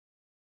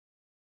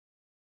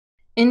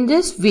In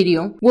this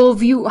video, we'll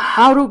view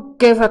how to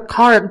give a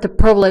card the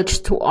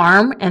privilege to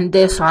arm and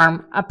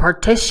disarm a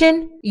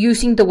partition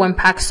using the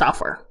WIN-PAK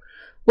software.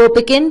 We'll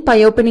begin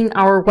by opening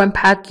our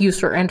WIN-PAK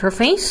user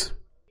interface,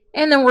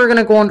 and then we're going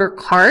to go under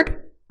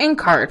Card and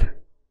Card.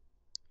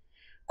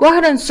 Go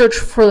ahead and search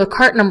for the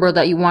card number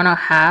that you want to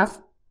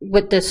have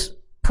with this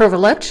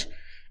privilege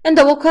and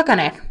double click on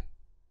it.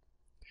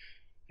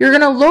 You're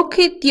going to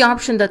locate the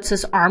option that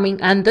says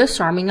Arming and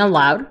Disarming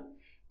Allowed,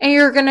 and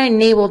you're going to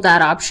enable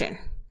that option.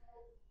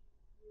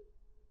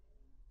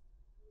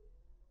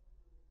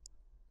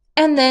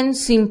 And then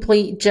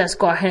simply just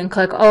go ahead and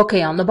click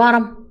OK on the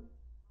bottom.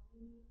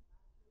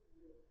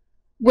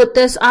 With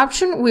this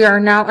option, we are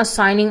now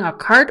assigning a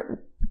card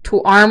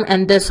to arm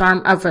and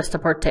disarm a Vista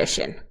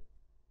partition.